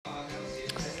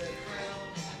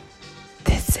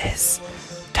is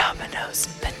Domino's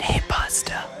penne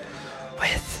pasta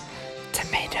with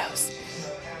tomatoes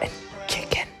and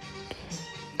chicken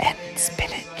and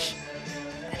spinach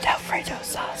and Alfredo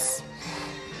sauce.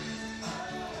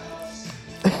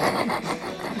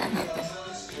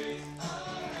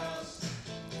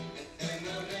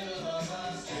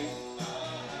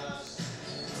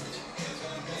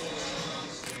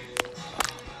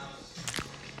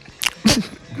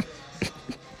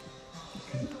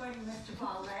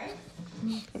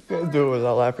 Do it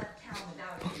without laughing.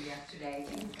 Yesterday,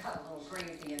 things got a little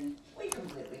crazy and we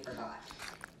completely forgot.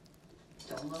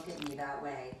 Don't look at me that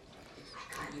way.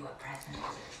 I got you a present.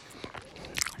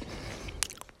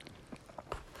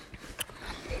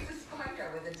 It's a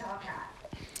spider with a top hat.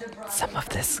 Some of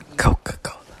this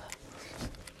Coca-Cola.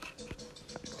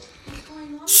 What's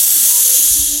going on?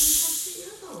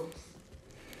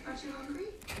 Aren't you hungry?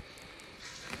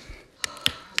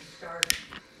 I'm starving.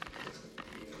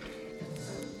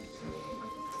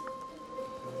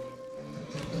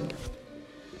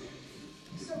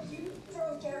 So you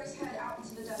drove Gary's head out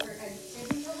into the desert and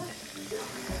saved him from her?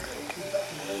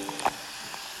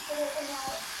 And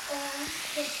now,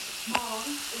 his mom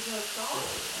is a dog?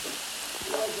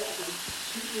 Well, exactly.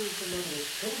 She was the mother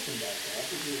of Chosen back there. I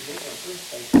think you would make our first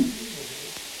fight.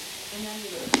 And then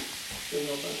you didn't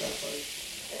know about that fight.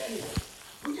 Anyway,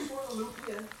 we just want to loop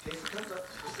in in case it comes up.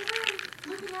 Oh, so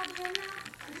we're looping out again now?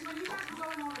 Because when you guys were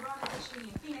going on the run initially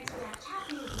in Phoenix, that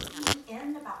tapping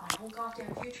in about my whole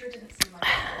goddamn future didn't seem like a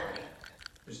priority.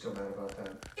 You're still mad about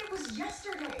that? It was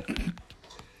yesterday.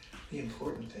 The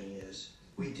important thing is,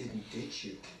 we didn't ditch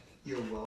you. You're welcome.